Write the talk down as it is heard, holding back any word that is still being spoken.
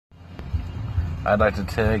I'd like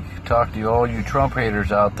to talk to you, all you Trump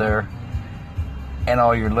haters out there, and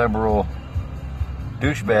all your liberal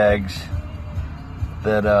douchebags,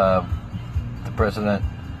 that the president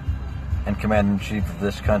and commander-in-chief of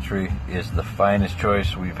this country is the finest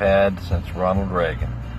choice we've had since Ronald Reagan.